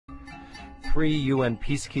three UN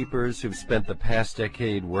peacekeepers who've spent the past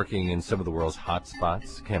decade working in some of the world's hot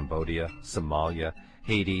spots, Cambodia, Somalia,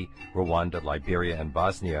 Haiti, Rwanda, Liberia, and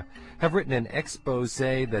Bosnia, have written an expose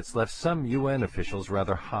that's left some UN officials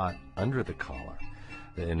rather hot under the collar.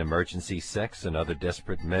 In Emergency Sex and Other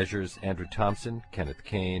Desperate Measures, Andrew Thompson, Kenneth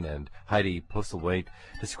Kane, and Heidi Postlethwaite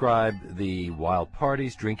describe the wild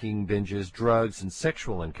parties, drinking binges, drugs, and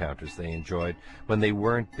sexual encounters they enjoyed when they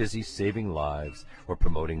weren't busy saving lives or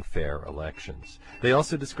promoting fair elections. They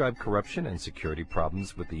also describe corruption and security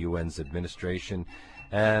problems with the UN's administration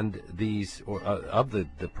and these of the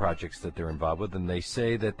projects that they're involved with, and they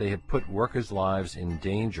say that they have put workers' lives in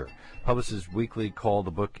danger. Publishers Weekly call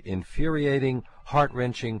the book infuriating,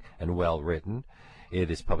 heart-wrenching, and well-written.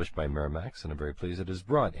 It is published by Miramax, and I'm very pleased it has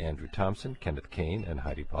brought Andrew Thompson, Kenneth Kane, and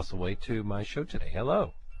Heidi Postlethwaite to my show today.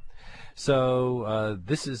 Hello. So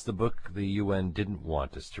this is the book the UN didn't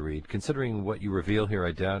want us to read. Considering what you reveal here,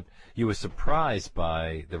 I doubt you were surprised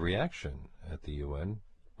by the reaction at the UN.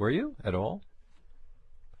 Were you at all?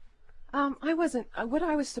 I wasn't. What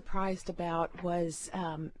I was surprised about was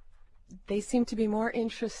they seemed to be more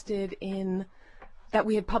interested in that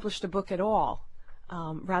we had published a book at all,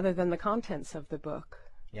 rather than the contents of the book.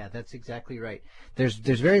 Yeah, that's exactly right. There's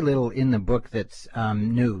very little in the book that's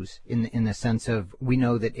news in the sense of we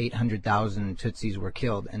know that 800,000 Tutsis were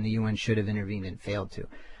killed and the UN should have intervened and failed to.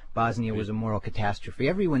 Bosnia was a moral catastrophe.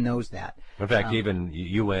 Everyone knows that. In fact, even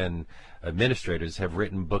UN administrators have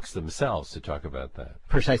written books themselves to talk about that.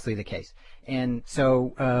 Precisely the case. And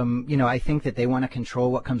so, I think that they want to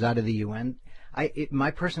control what comes out of the UN.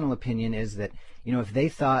 My personal opinion is that, if they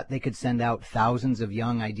thought they could send out thousands of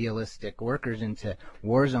young idealistic workers into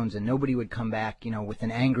war zones and nobody would come back, with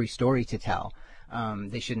an angry story to tell,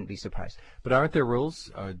 they shouldn't be surprised. But aren't there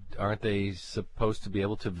rules? Aren't they supposed to be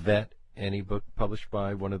able to vet any book published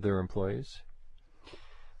by one of their employees?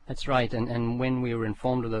 That's right, and when we were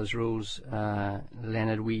informed of those rules,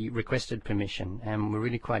 Leonard, we requested permission, and we're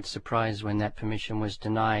really quite surprised when that permission was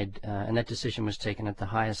denied, and that decision was taken at the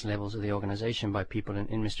highest levels of the organization by people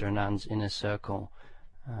in Mr. Anand's inner circle.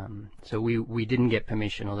 So we didn't get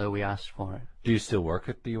permission, although we asked for it. Do you still work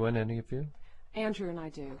at the UN, any of you? Andrew and I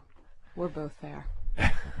do. We're both there.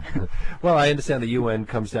 Well, I understand the UN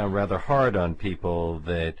comes down rather hard on people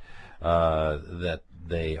that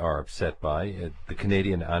they are upset by. The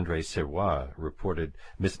Canadian André Serrois reported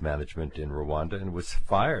mismanagement in Rwanda and was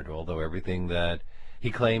fired, although everything that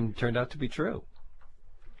he claimed turned out to be true.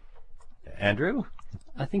 Andrew?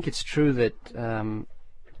 I think it's true that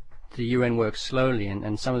the UN works slowly,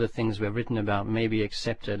 and some of the things we've written about may be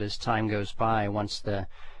accepted as time goes by once the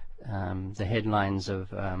headlines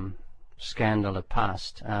of scandal are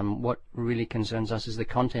passed. What really concerns us is the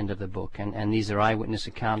content of the book, and these are eyewitness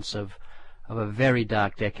accounts of a very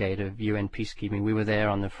dark decade of UN peacekeeping. We were there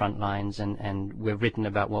on the front lines, and we've written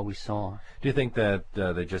about what we saw. Do you think that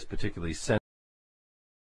they just particularly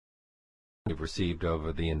received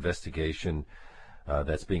over the investigation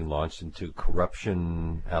that's being launched into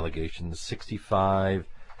corruption allegations, $65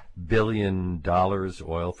 billion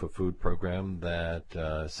oil for food program that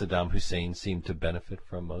Saddam Hussein seemed to benefit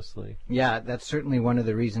from mostly? Yeah, that's certainly one of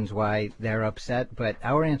the reasons why they're upset, but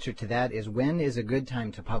our answer to that is, when is a good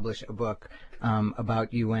time to publish a book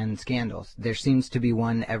about UN scandals? There seems to be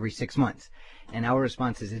one every 6 months, and our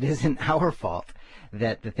response is, it isn't our fault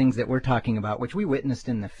that the things that we're talking about, which we witnessed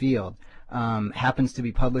in the field, happens to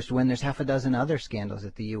be published when there's half a dozen other scandals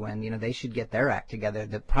at the UN. They should get their act together.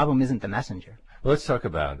 The problem isn't the messenger. Well, let's talk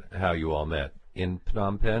about how you all met. In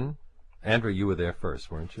Phnom Penh? Andrew, you were there first,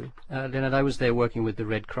 weren't you? Leonard, I was there working with the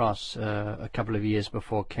Red Cross a couple of years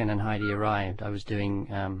before Ken and Heidi arrived. I was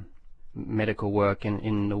doing medical work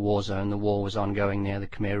in the war zone. The war was ongoing there. The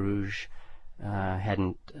Khmer Rouge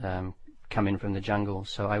hadn't come in from the jungle,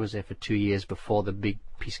 so I was there for 2 years before the big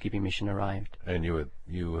peacekeeping mission arrived. And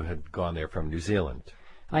you had gone there from New Zealand?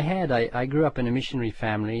 I had. I grew up in a missionary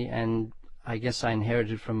family, and I guess I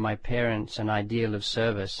inherited from my parents an ideal of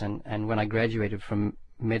service, and when I graduated from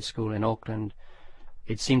med school in Auckland,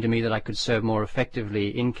 it seemed to me that I could serve more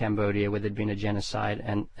effectively in Cambodia, where there'd been a genocide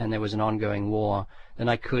and there was an ongoing war, than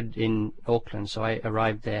I could in Auckland. So I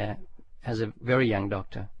arrived there as a very young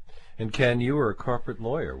doctor. And Ken, you were a corporate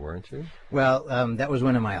lawyer, weren't you? Well, that was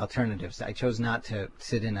one of my alternatives. I chose not to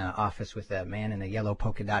sit in an office with a man in a yellow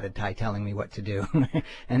polka-dotted tie telling me what to do.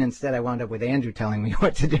 And instead I wound up with Andrew telling me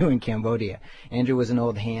what to do in Cambodia. Andrew was an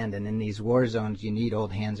old hand, and in these war zones you need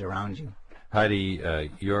old hands around you. Heidi,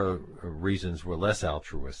 your reasons were less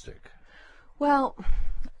altruistic. Well,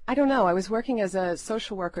 I don't know. I was working as a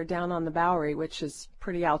social worker down on the Bowery, which is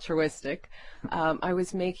pretty altruistic. I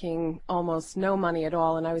was making almost no money at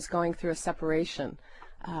all, and I was going through a separation.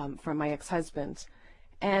 from my ex-husband.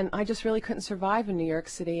 And I just really couldn't survive in New York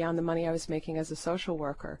City on the money I was making as a social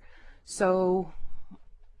worker. So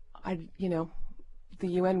the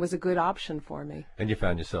UN was a good option for me. And you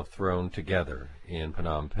found yourself thrown together in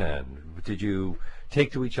Phnom Penh. Did you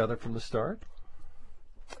take to each other from the start?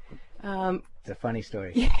 It's a funny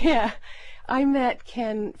story. Yeah. I met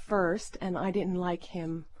Ken first, and I didn't like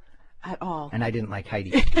him at all. And I didn't like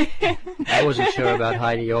Heidi. I wasn't sure about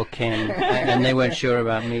Heidi or Ken, and they weren't sure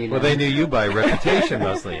about me. Well, they knew you by reputation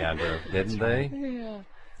mostly, Andrew, didn't they? Yeah.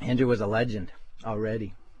 Andrew was a legend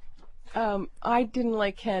already. I didn't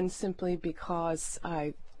like Ken simply because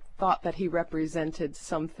I thought that he represented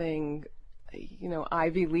something,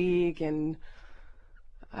 Ivy League and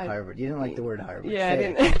Harvard. You didn't like the word Harvard. Yeah, Say I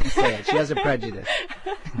didn't. It. Say it. She has a prejudice.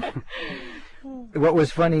 What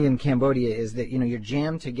was funny in Cambodia is that you're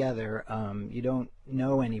jammed together. You don't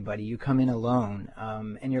know anybody. You come in alone,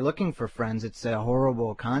 and you're looking for friends. It's a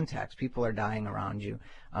horrible context. People are dying around you.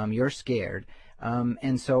 You're scared.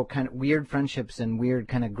 And so kind of weird friendships and weird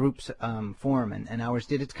kind of groups form, and ours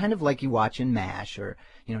did. It's kind of like you watch in MASH or,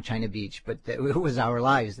 China Beach, but it was our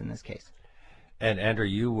lives in this case. And Andrew,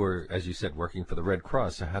 you were, as you said, working for the Red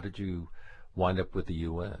Cross. So how did you wind up with the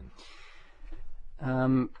UN?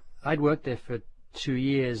 I'd worked there for 2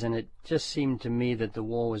 years, and it just seemed to me that the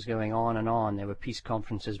war was going on and on. There were peace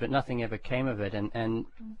conferences, but nothing ever came of it. And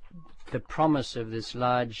the promise of this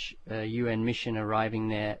large UN mission arriving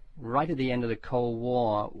there right at the end of the Cold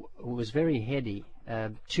War was very heady.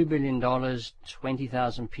 $2 billion,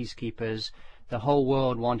 20,000 peacekeepers, the whole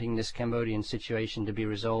world wanting this Cambodian situation to be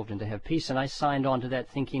resolved and to have peace. And I signed on to that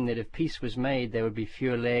thinking that if peace was made, there would be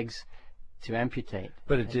fewer legs to amputate.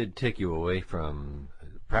 But it did take you away from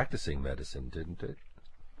practicing medicine, didn't it?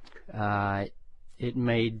 It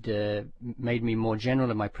made me more general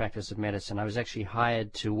in my practice of medicine. I was actually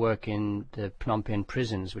hired to work in the Phnom Penh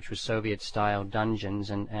prisons, which were Soviet-style dungeons,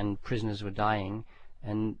 and prisoners were dying,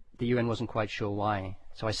 and the UN wasn't quite sure why.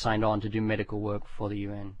 So I signed on to do medical work for the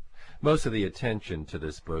UN. Most of the attention to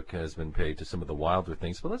this book has been paid to some of the wilder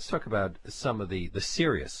things, but let's talk about some of the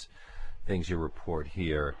serious things you report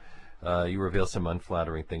here. You reveal some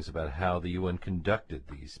unflattering things about how the UN conducted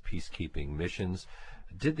these peacekeeping missions.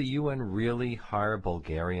 Did the UN really hire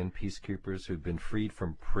Bulgarian peacekeepers who'd been freed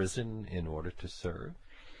from prison in order to serve?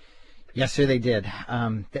 Yes, sir, they did.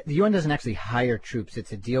 The UN doesn't actually hire troops.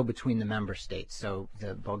 It's a deal between the member states. So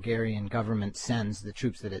the Bulgarian government sends the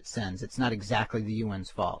troops that it sends. It's not exactly the UN's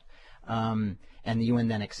fault. And the UN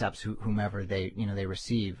then accepts whomever they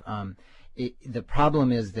receive. The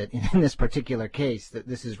problem is that in this particular case, that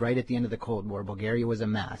this is right at the end of the Cold War. Bulgaria was a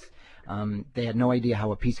mess. They had no idea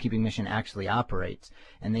how a peacekeeping mission actually operates,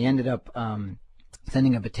 and they ended up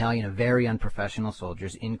sending a battalion of very unprofessional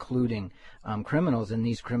soldiers, including criminals, and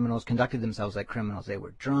these criminals conducted themselves like criminals. They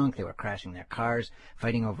were drunk, they were crashing their cars,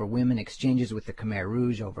 fighting over women, exchanges with the Khmer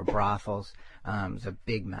Rouge over brothels. It was a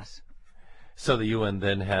big mess. So the UN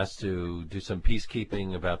then has to do some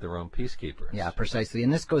peacekeeping about their own peacekeepers. Yeah, precisely.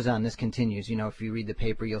 And this goes on, this continues. If you read the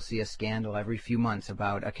paper, you'll see a scandal every few months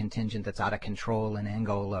about a contingent that's out of control in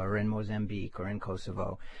Angola or in Mozambique or in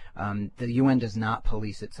Kosovo. The UN does not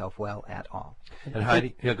police itself well at all. And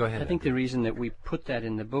Heidi, go ahead. I think the reason that we put that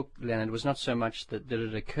in the book, Leonard, was not so much that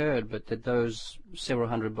it occurred, but that those several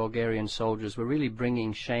hundred Bulgarian soldiers were really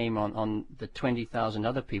bringing shame on the 20,000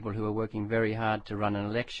 other people who were working very hard to run an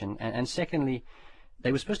election. And secondly,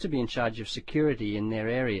 they were supposed to be in charge of security in their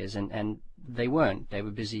areas, and they weren't. They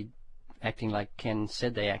were busy acting like Ken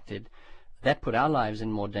said they acted. That put our lives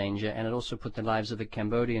in more danger, and it also put the lives of the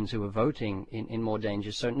Cambodians who were voting in more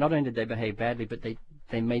danger. So not only did they behave badly, but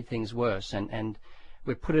they made things worse. And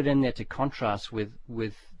we put it in there to contrast with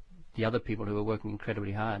the other people who were working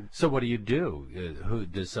incredibly hard. So what do you do? Who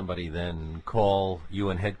does somebody then call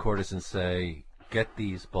UN headquarters and say, get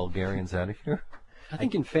these Bulgarians out of here? I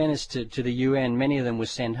think in fairness to the UN, many of them were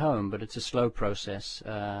sent home, but it's a slow process.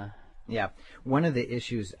 Yeah. One of the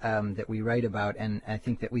issues that we write about, and I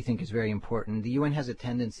think that we think is very important, the UN has a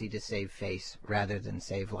tendency to save face rather than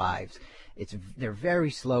save lives. They're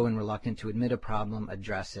very slow and reluctant to admit a problem,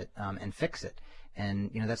 address it, and fix it.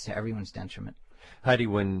 And, that's to everyone's detriment. Heidi,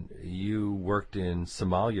 when you worked in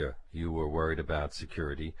Somalia, you were worried about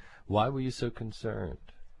security. Why were you so concerned?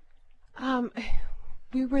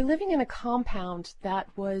 We were living in a compound that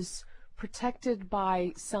was protected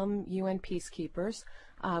by some UN peacekeepers.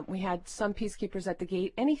 We had some peacekeepers at the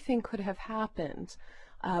gate. Anything could have happened.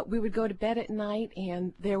 We would go to bed at night,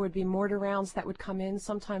 and there would be mortar rounds that would come in,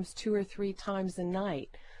 sometimes 2 or 3 times a night.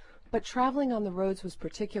 But traveling on the roads was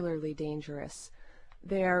particularly dangerous.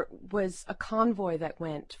 there was a convoy that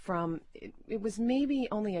went from, it was maybe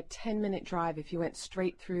only a 10-minute drive if you went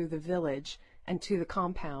straight through the village and to the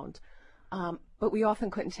compound. But we often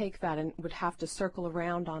couldn't take that and would have to circle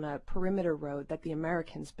around on a perimeter road that the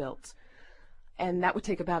Americans built. And that would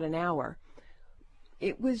take about an hour.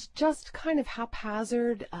 It was just kind of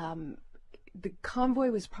haphazard. The convoy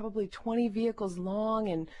was probably 20 vehicles long,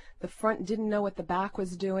 and the front didn't know what the back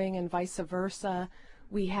was doing, and vice versa.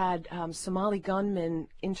 We had Somali gunmen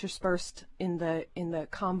interspersed in the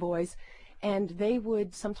convoys, and they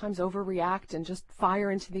would sometimes overreact and just fire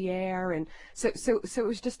into the air, and so it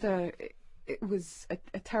was just a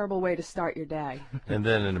terrible way to start your day. And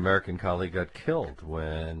then an American colleague got killed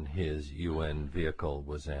when his UN vehicle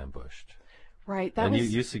was ambushed. Right. And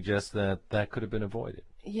you suggest that could have been avoided.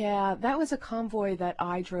 Yeah, that was a convoy that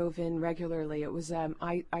I drove in regularly. It was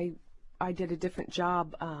I did a different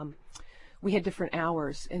job. We had different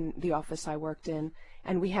hours in the office I worked in,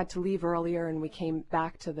 and we had to leave earlier, and we came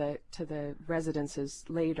back to the residences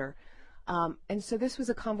later. And so this was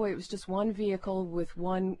a convoy. It was just one vehicle with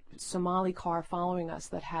one Somali car following us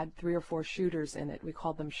that had 3 or 4 shooters in it. We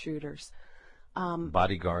called them shooters.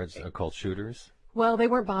 Bodyguards are called shooters? Well, they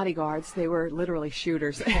weren't bodyguards. They were literally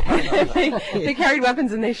shooters. They carried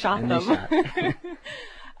weapons and they shot them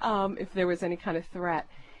if there was any kind of threat.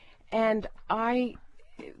 And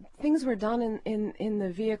things were done in the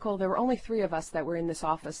vehicle. There were only 3 of us that were in this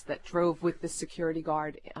office that drove with the security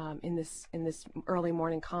guard in this early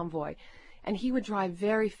morning convoy. And he would drive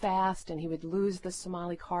very fast, and he would lose the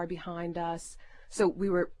Somali car behind us. So we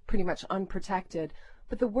were pretty much unprotected.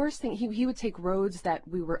 But the worst thing, he would take roads that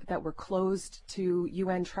were closed to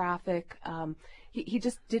UN traffic. He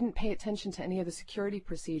just didn't pay attention to any of the security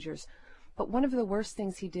procedures. But one of the worst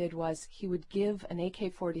things he did was he would give an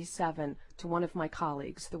AK-47 to one of my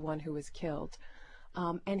colleagues, the one who was killed.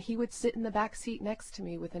 And he would sit in the back seat next to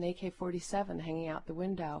me with an AK-47 hanging out the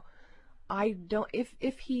window. I don't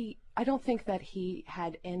think that he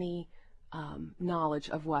had any knowledge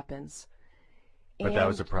of weapons. But that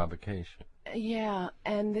was a provocation. Yeah,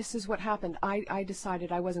 and this is what happened. I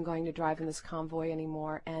decided I wasn't going to drive in this convoy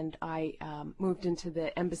anymore, and I moved into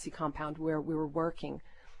the embassy compound where we were working.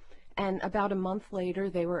 And about a month later,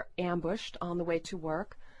 they were ambushed on the way to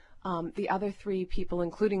work. The other 3 people,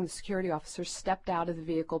 including the security officer, stepped out of the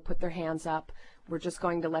vehicle, put their hands up. We're just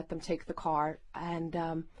going to let them take the car.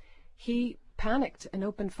 And he panicked and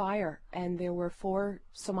opened fire. And there were 4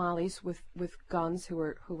 Somalis with guns who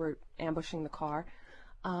were ambushing the car.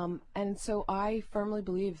 And so I firmly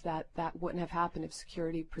believe that wouldn't have happened if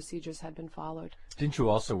security procedures had been followed. Didn't you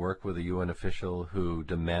also work with a UN official who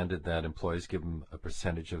demanded that employees give them a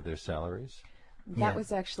percentage of their salaries? That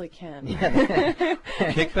was actually Ken.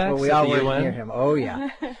 Kickbacks well, we at all the worked UN? near him. Oh, yeah.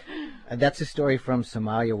 That's a story from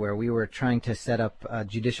Somalia where we were trying to set up a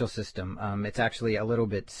judicial system. It's actually a little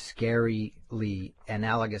bit scarily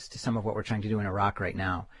analogous to some of what we're trying to do in Iraq right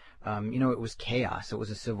now. It was chaos. It was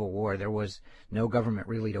a civil war. There was no government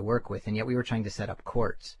really to work with, and yet we were trying to set up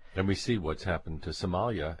courts. And we see what's happened to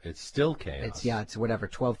Somalia. It's still chaos. It's whatever,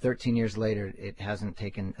 12, 13 years later, it hasn't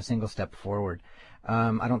taken a single step forward.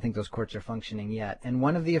 I don't think those courts are functioning yet. And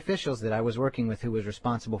one of the officials that I was working with who was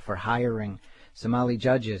responsible for hiring Somali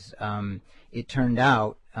judges, it turned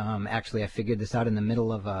out, actually I figured this out in the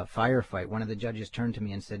middle of a firefight. One of the judges turned to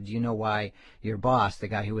me and said, "Do you know why your boss, the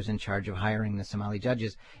guy who was in charge of hiring the Somali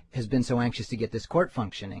judges, has been so anxious to get this court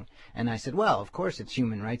functioning?" And I said, "Well, of course it's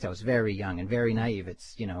human rights." I was very young and very naive.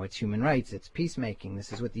 It's human rights. It's peacemaking.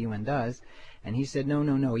 This is what the UN does. And he said,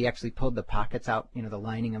 no. He actually pulled the pockets out, the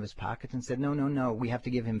lining of his pockets, and said, no. We have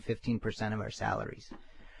to give him 15% of our salaries.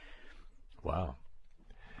 Wow.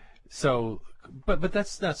 So, but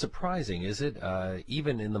that's not surprising, is it?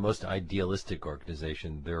 Even in the most idealistic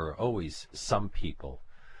organization, there are always some people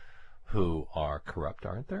who are corrupt,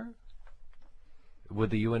 aren't there?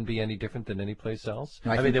 Would the UN be any different than any place else?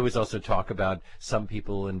 No, I mean, there was also talk about some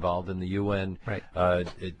people involved in the UN Right.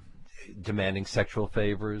 Demanding sexual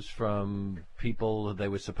favors from people they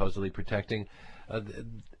were supposedly protecting.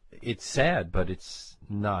 It's sad, but it's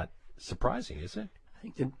not surprising, is it? I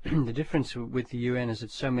think the difference with the UN is that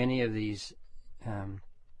so many of these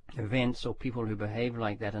events or people who behave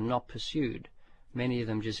like that are not pursued. Many of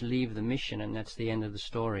them just leave the mission, and that's the end of the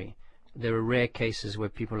story. There are rare cases where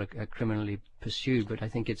people are criminally pursued, but I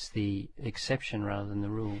think it's the exception rather than the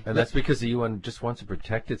rule. And that's because the UN just wants to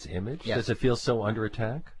protect its image? Yes. Does it feel so under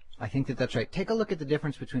attack? I think that's right. Take a look at the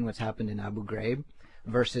difference between what's happened in Abu Ghraib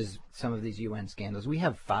versus some of these UN scandals. We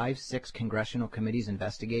have 5, 6 congressional committees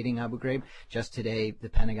investigating Abu Ghraib. Just today, the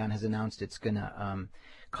Pentagon has announced it's going to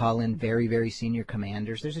call in very, very senior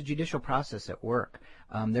commanders. There's a judicial process at work.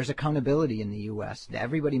 There's accountability in the U.S.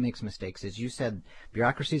 Everybody makes mistakes. As you said,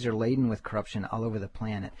 bureaucracies are laden with corruption all over the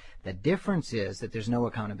planet. The difference is that there's no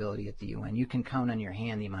accountability at the UN. You can count on your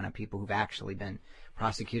hand the amount of people who've actually been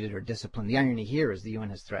prosecuted or disciplined. The irony here is the UN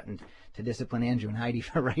has threatened to discipline Andrew and Heidi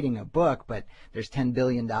for writing a book, but there's $10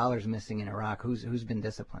 billion missing in Iraq. Who's been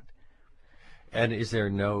disciplined? And is there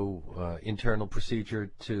no internal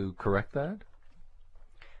procedure to correct that?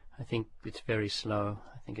 I think it's very slow.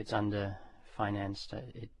 I think it's under-financed.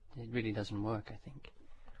 It really doesn't work, I think.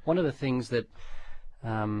 One of the things that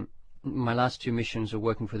my last two missions are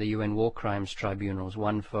working for the UN War Crimes Tribunals,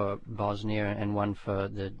 one for Bosnia and one for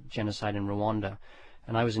the genocide in Rwanda.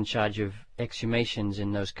 And I was in charge of exhumations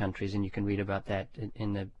in those countries, and you can read about that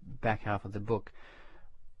in the back half of the book.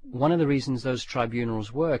 One of the reasons those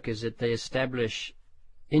tribunals work is that they establish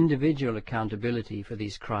individual accountability for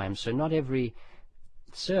these crimes. So not every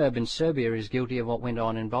Serb in Serbia is guilty of what went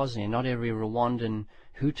on in Bosnia. Not every Rwandan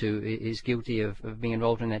Hutu is guilty of being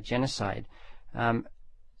involved in that genocide.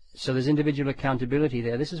 So there's individual accountability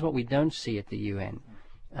there. This is what we don't see at the UN.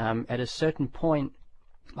 At a certain point,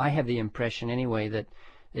 I have the impression anyway that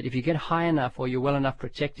if you get high enough or you're well enough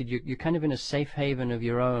protected, you're kind of in a safe haven of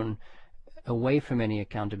your own, away from any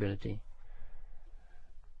accountability.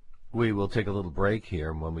 We will take a little break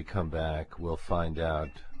here, and when we come back, we'll find out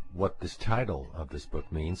what this title of this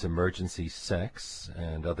book means, Emergency Sex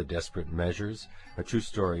and Other Desperate Measures, a true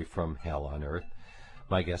story from hell on earth.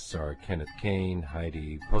 My guests are Kenneth Kane,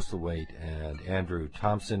 Heidi Postlethwaite, and Andrew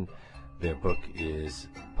Thompson. Their book is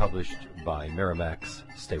published by Miramax.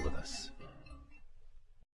 Stay with us.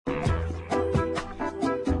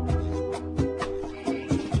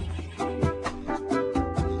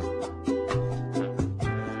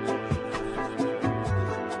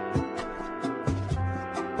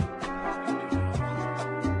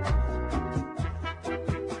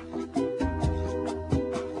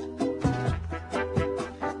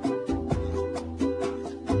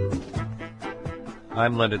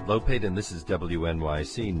 I'm Leonard Lopate, and this is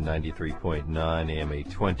WNYC 93.9 AM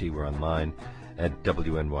 820. We're online at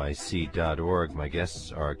WNYC.org. My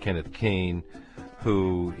guests are Kenneth Kane,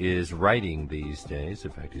 who is writing these days. In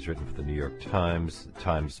fact, he's written for the New York Times,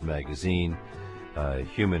 Times Magazine,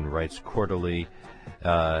 Human Rights Quarterly,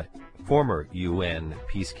 former UN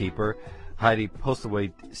peacekeeper. Heidi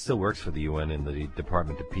Postlethwaite still works for the UN in the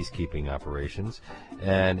Department of Peacekeeping Operations.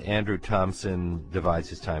 And Andrew Thompson divides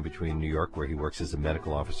his time between New York, where he works as a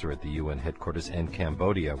medical officer at the UN headquarters, and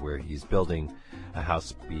Cambodia, where he's building a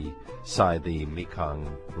house beside the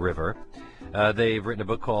Mekong River. They've written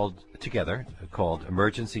a book together called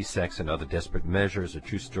Emergency Sex and Other Desperate Measures, a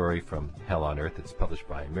true story from hell on earth. It's published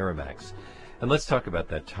by Miramax. And let's talk about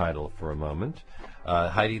that title for a moment.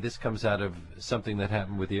 Heidi, this comes out of something that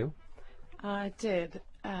happened with you? I did.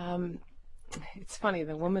 It's funny,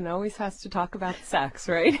 the woman always has to talk about sex,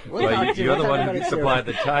 right? Well, you're the one who supplied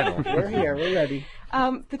the title. We're here. We're ready.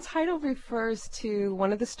 The title refers to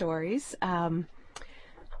one of the stories.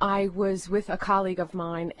 I was with a colleague of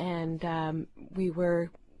mine, and we were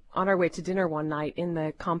on our way to dinner one night in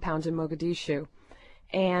the compound in Mogadishu.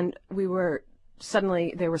 And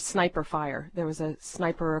suddenly there was sniper fire. There was a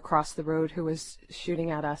sniper across the road who was shooting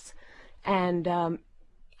at us. And,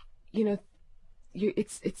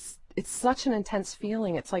 it's such an intense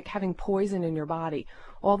feeling. It's like having poison in your body.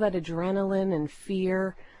 All that adrenaline and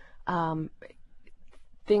fear,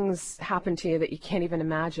 things happen to you that you can't even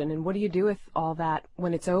imagine. And what do you do with all that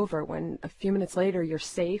when it's over, when a few minutes later you're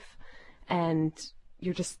safe and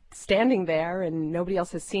you're just standing there and nobody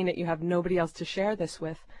else has seen it, you have nobody else to share this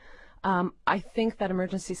with? I think that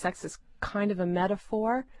emergency sex is kind of a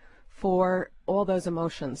metaphor for all those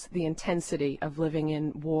emotions, the intensity of living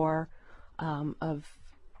in war, of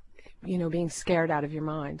being scared out of your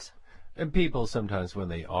mind. And people sometimes, when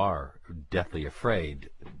they are deathly afraid,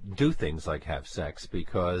 do things like have sex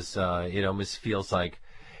because it almost feels like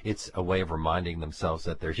it's a way of reminding themselves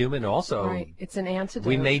that they're human. Also, right. It's an antidote.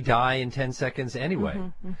 We may die in 10 seconds anyway.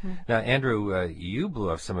 Mm-hmm, mm-hmm. Now, Andrew, you blew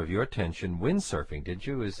off some of your attention windsurfing, did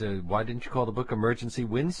you? Why didn't you call the book Emergency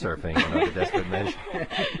Windsurfing? Another desperate measure.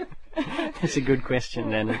 That's a good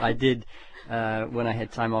question, and I did, when I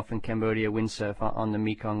had time off in Cambodia, windsurf on the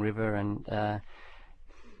Mekong River, and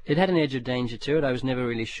it had an edge of danger to it. I was never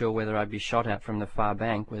really sure whether I'd be shot at from the far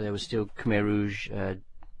bank, where there was still Khmer Rouge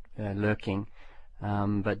lurking.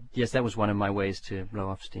 But yes, that was one of my ways to blow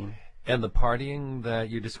off steam. And the partying that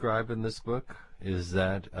you describe in this book, is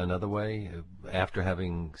that another way, after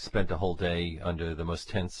having spent a whole day under the most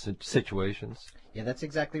tense situations? Yeah, that's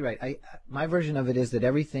exactly right. My version of it is that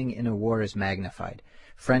everything in a war is magnified.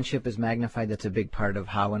 Friendship is magnified. That's a big part of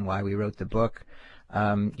how and why we wrote the book.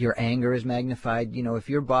 Your anger is magnified. You know, if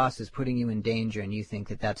your boss is putting you in danger and you think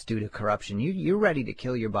that that's due to corruption, you're ready to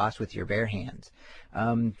kill your boss with your bare hands.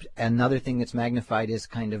 Another thing that's magnified is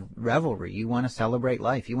kind of revelry. You want to celebrate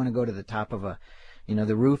life. You want to go to the top of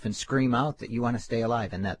the roof and scream out that you want to stay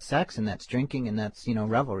alive. And that's sex, and that's drinking, and that's,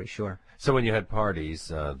 revelry, sure. So when you had parties,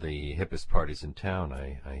 the hippest parties in town,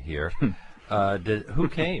 I hear, who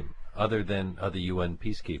came other than other UN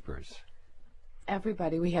peacekeepers?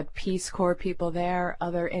 Everybody. We had Peace Corps people there,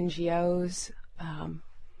 other NGOs.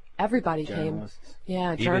 Everybody came.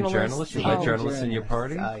 Yeah, Even journalists? You had journalists in your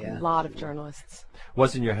party? Oh, yeah. A lot of journalists.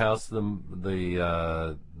 Wasn't your house the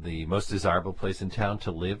most desirable place in town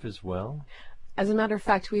to live as well? As a matter of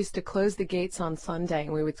fact, we used to close the gates on Sunday,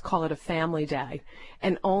 and we would call it a family day.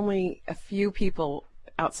 And only a few people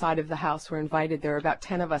outside of the house were invited. There were about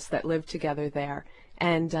 10 of us that lived together there.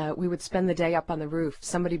 And we would spend the day up on the roof.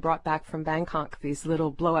 Somebody brought back from Bangkok these little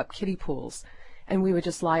blow-up kiddie pools. And we would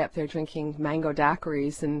just lie up there drinking mango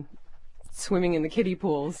daiquiris and swimming in the kiddie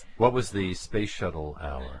pools. What was the space shuttle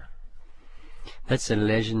hour? That's a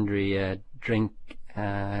legendary drink,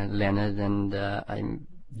 Leonard, and I'm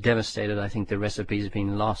devastated. I think the recipe's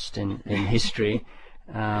been lost in history.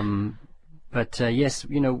 But yes,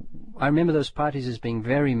 I remember those parties as being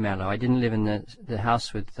very mellow. I didn't live in the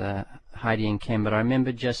house with Heidi and Ken, but I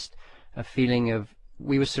remember just a feeling of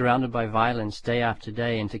we were surrounded by violence day after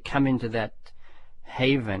day, and to come into that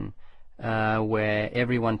haven where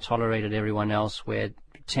everyone tolerated everyone else, where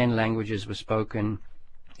 10 languages were spoken,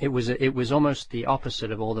 it was almost the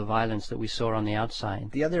opposite of all the violence that we saw on the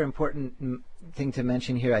outside. The other important thing to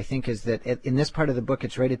mention here, I think, is that in this part of the book,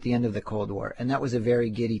 it's right at the end of the Cold War, and that was a very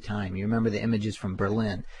giddy time. You remember the images from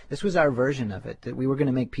Berlin. This was our version of it, that we were going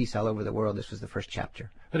to make peace all over the world. This was the first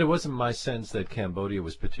chapter. But it wasn't my sense that Cambodia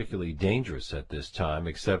was particularly dangerous at this time,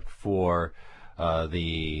 except for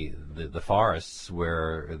the forests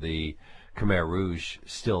where the Khmer Rouge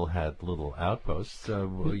still had little outposts.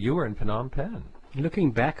 You were in Phnom Penh.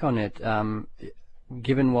 Looking back on it,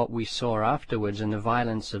 given what we saw afterwards and the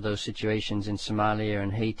violence of those situations in Somalia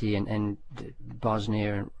and Haiti and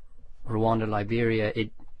Bosnia and Rwanda, Liberia,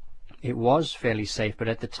 it was fairly safe. But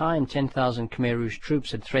at the time, 10,000 Khmer Rouge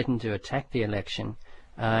troops had threatened to attack the election,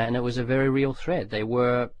 and it was a very real threat. They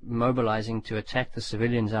were mobilizing to attack the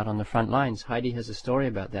civilians out on the front lines. Heidi has a story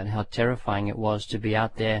about that, how terrifying it was to be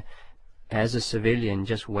out there as a civilian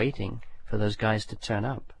just waiting for those guys to turn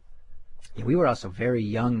up. Yeah, we were also very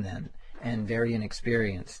young then and very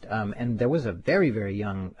inexperienced. And there was a very, very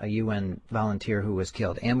young UN volunteer who was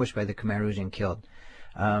killed, ambushed by the Khmer Rouge and killed.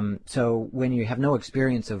 So when you have no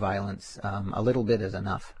experience of violence, a little bit is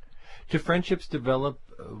enough. Do friendships develop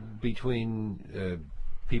between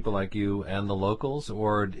people like you and the locals,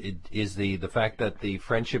 or is the fact that the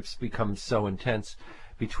friendships become so intense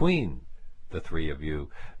between the three of you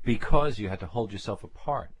because you had to hold yourself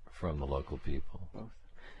apart from the local people?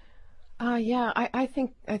 Yeah, I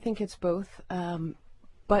think it's both.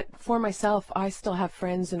 But for myself, I still have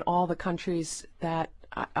friends in all the countries that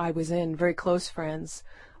I was in, very close friends.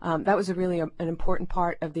 That was an important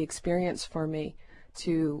part of the experience for me,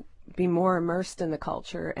 to be more immersed in the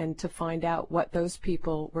culture and to find out what those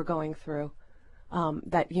people were going through.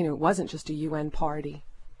 That, it wasn't just a UN party.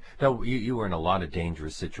 Now, you were in a lot of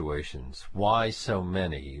dangerous situations. Why so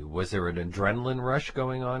many? Was there an adrenaline rush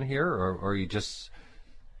going on here, or are you just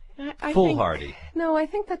foolhardy? No, I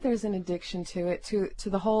think that there's an addiction to it, to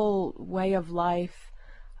the whole way of life.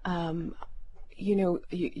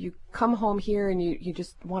 You come home here and you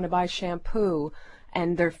just want to buy shampoo,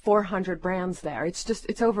 and there are 400 brands there.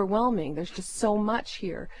 It's overwhelming. There's just so much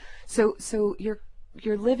here. So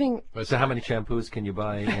you're living. So how many shampoos can you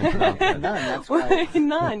buy? None. That's why.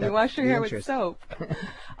 None. You wash your hair with soap.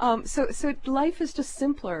 So life is just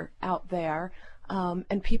simpler out there.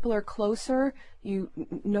 And people are closer.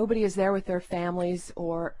 Nobody is there with their families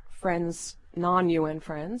or friends, non-UN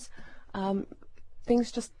friends.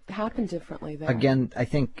 Things just happen differently there. Again, I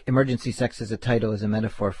think Emergency Sex as a title is a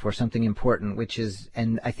metaphor for something important, which is,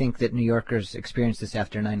 and I think that New Yorkers experience this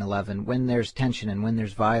after 9/11, when there's tension and when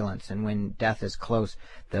there's violence and when death is close,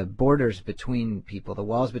 the borders between people, the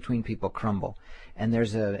walls between people crumble. And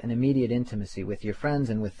there's an immediate intimacy with your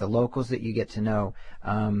friends and with the locals that you get to know,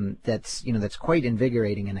 that's quite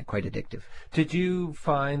invigorating and quite addictive. Did you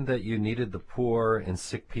find that you needed the poor and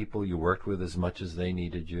sick people you worked with as much as they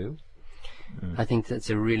needed you? I think that's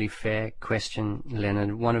a really fair question,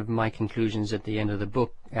 Leonard. One of my conclusions at the end of the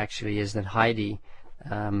book actually is that Heidi,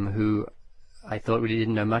 who I thought really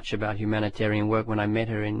didn't know much about humanitarian work when I met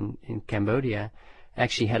her in Cambodia,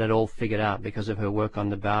 actually had it all figured out because of her work on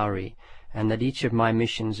the Bowery, and that each of my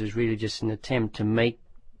missions is really just an attempt to make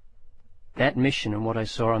that mission and what I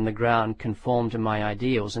saw on the ground conform to my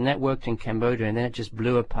ideals. And that worked in Cambodia, and then it just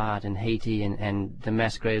blew apart in Haiti and the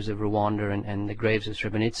mass graves of Rwanda and the graves of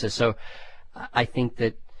Srebrenica. So I think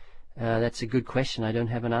that that's a good question. I don't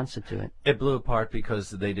have an answer to it. It blew apart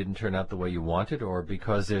because they didn't turn out the way you wanted, or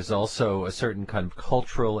because there's also a certain kind of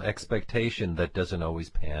cultural expectation that doesn't always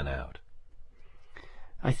pan out?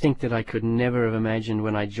 I think that I could never have imagined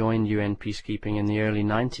when I joined UN peacekeeping in the early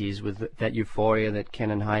 90s with that euphoria that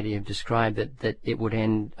Ken and Heidi have described, that it would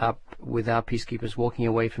end up with our peacekeepers walking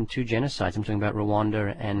away from two genocides. I'm talking about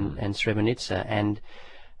Rwanda and Srebrenica. And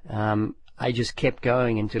I just kept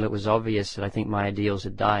going until it was obvious that I think my ideals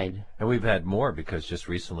had died. And we've had more, because just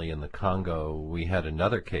recently in the Congo we had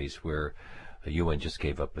another case where the UN just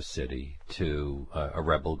gave up a city to a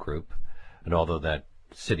rebel group. And although that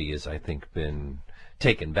city has, I think, been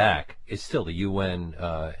taken back, it's still the UN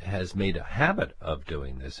has made a habit of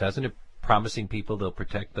doing this, hasn't it? Promising people they'll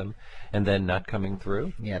protect them and then not coming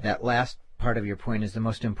through? Yeah, that last part of your point is the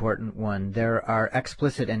most important one. There are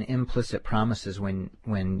explicit and implicit promises when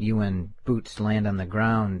UN boots land on the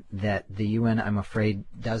ground that the UN, I'm afraid,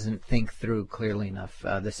 doesn't think through clearly enough.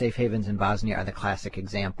 The safe havens in Bosnia are the classic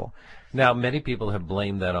example. Now, many people have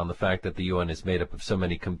blamed that on the fact that the UN is made up of so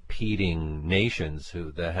many competing nations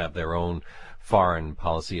that have their own foreign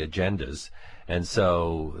policy agendas. And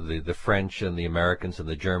so the French and the Americans and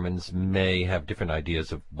the Germans may have different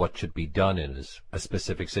ideas of what should be done in a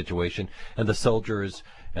specific situation, and the soldiers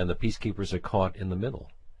and the peacekeepers are caught in the middle.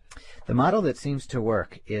 The model that seems to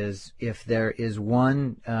work is if there is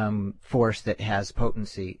one force that has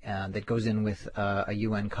potency that goes in with a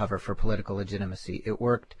UN cover for political legitimacy. It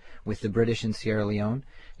worked with the British in Sierra Leone,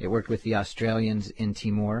 it worked with the Australians in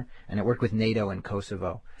Timor, and it worked with NATO in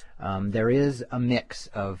Kosovo. There is a mix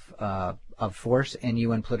of force and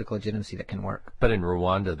UN political legitimacy that can work. But in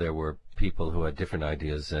Rwanda, there were people who had different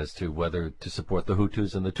ideas as to whether to support the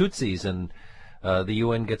Hutus and the Tutsis, and the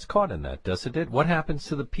UN gets caught in that, doesn't it? What happens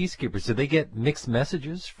to the peacekeepers? Do they get mixed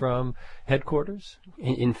messages from headquarters?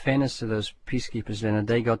 In fairness to those peacekeepers, Leonard,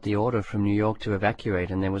 they got the order from New York to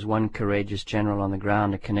evacuate, and there was one courageous general on the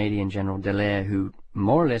ground, a Canadian General Dallaire, who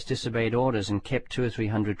more or less disobeyed orders and kept 200 or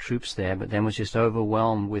 300 troops there, but then was just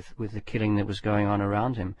overwhelmed with the killing that was going on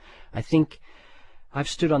around him. I think I've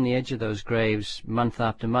stood on the edge of those graves month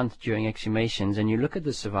after month during exhumations, and you look at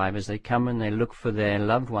the survivors, they come and they look for their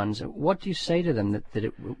loved ones. What do you say to them? That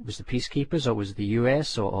it was the peacekeepers, or was the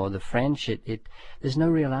US, or the French? There's no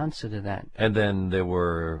real answer to that. And then there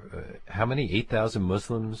were, how many? 8,000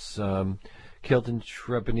 Muslims killed in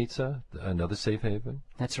Srebrenica, another safe haven?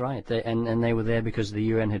 That's right. And they were there because the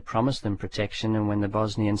UN had promised them protection, and when the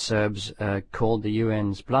Bosnian Serbs called the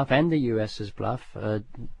UN's bluff and the US's bluff,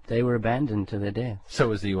 they were abandoned to their death.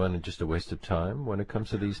 So is the UN just a waste of time when it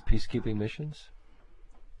comes to these peacekeeping missions?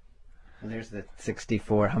 Well, there's the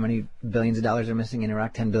 64. How many billions of dollars are missing in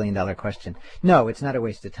Iraq? $10 billion question. No, it's not a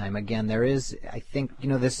waste of time. Again, there is, I think,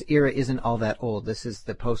 this era isn't all that old. This is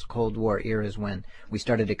the post-Cold War eras when we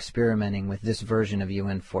started experimenting with this version of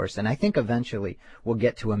UN force. And I think eventually we'll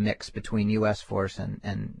get to a mix between U.S. force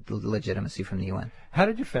and legitimacy from the UN. How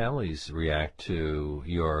did your families react to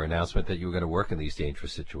your announcement that you were going to work in these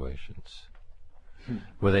dangerous situations?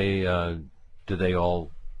 Were they, did they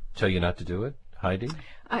all tell you not to do it? Heidi?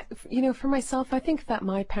 For myself, I think that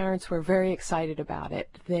my parents were very excited about it.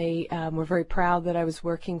 They were very proud that I was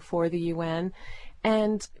working for the UN.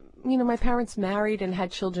 And, my parents married and had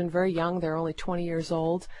children very young. They're only 20 years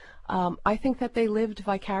old. I think that they lived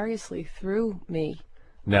vicariously through me.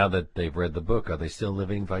 Now that they've read the book, are they still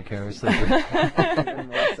living vicariously?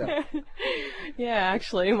 Yeah,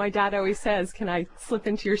 actually, my dad always says, "Can I slip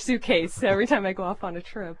into your suitcase?" every time I go off on a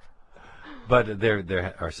trip. But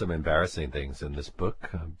there are some embarrassing things in this book.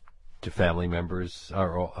 Do family members,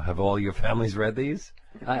 have all your families read these?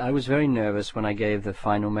 I was very nervous when I gave the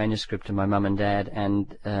final manuscript to my mum and dad,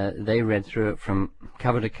 and they read through it from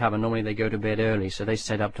cover to cover. Normally they go to bed early, so they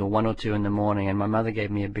stayed up till 1 or 2 in the morning, and my mother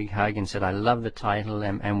gave me a big hug and said, "I love the title,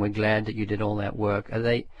 and we're glad that you did all that work."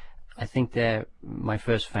 I think they're my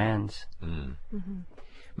first fans. Mm. Mm-hmm.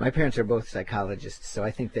 My parents are both psychologists, so I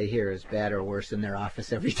think they hear as bad or worse in their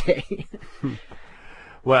office every day.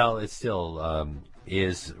 Well, it still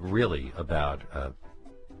is really about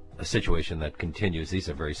a situation that continues. These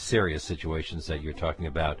are very serious situations that you're talking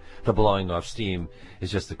about. The blowing off steam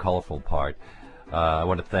is just the colorful part. I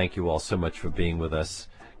want to thank you all so much for being with us.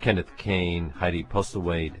 Kenneth Kane, Heidi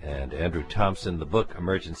Postlethwaite, and Andrew Thompson. The book,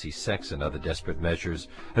 Emergency Sex and Other Desperate Measures,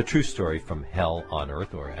 a true story from hell on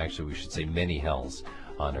earth, or actually we should say many hells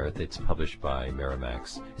on earth. It's published by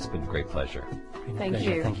Miramax. It's been a great pleasure. Thank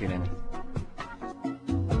you. Thank you, Lenny.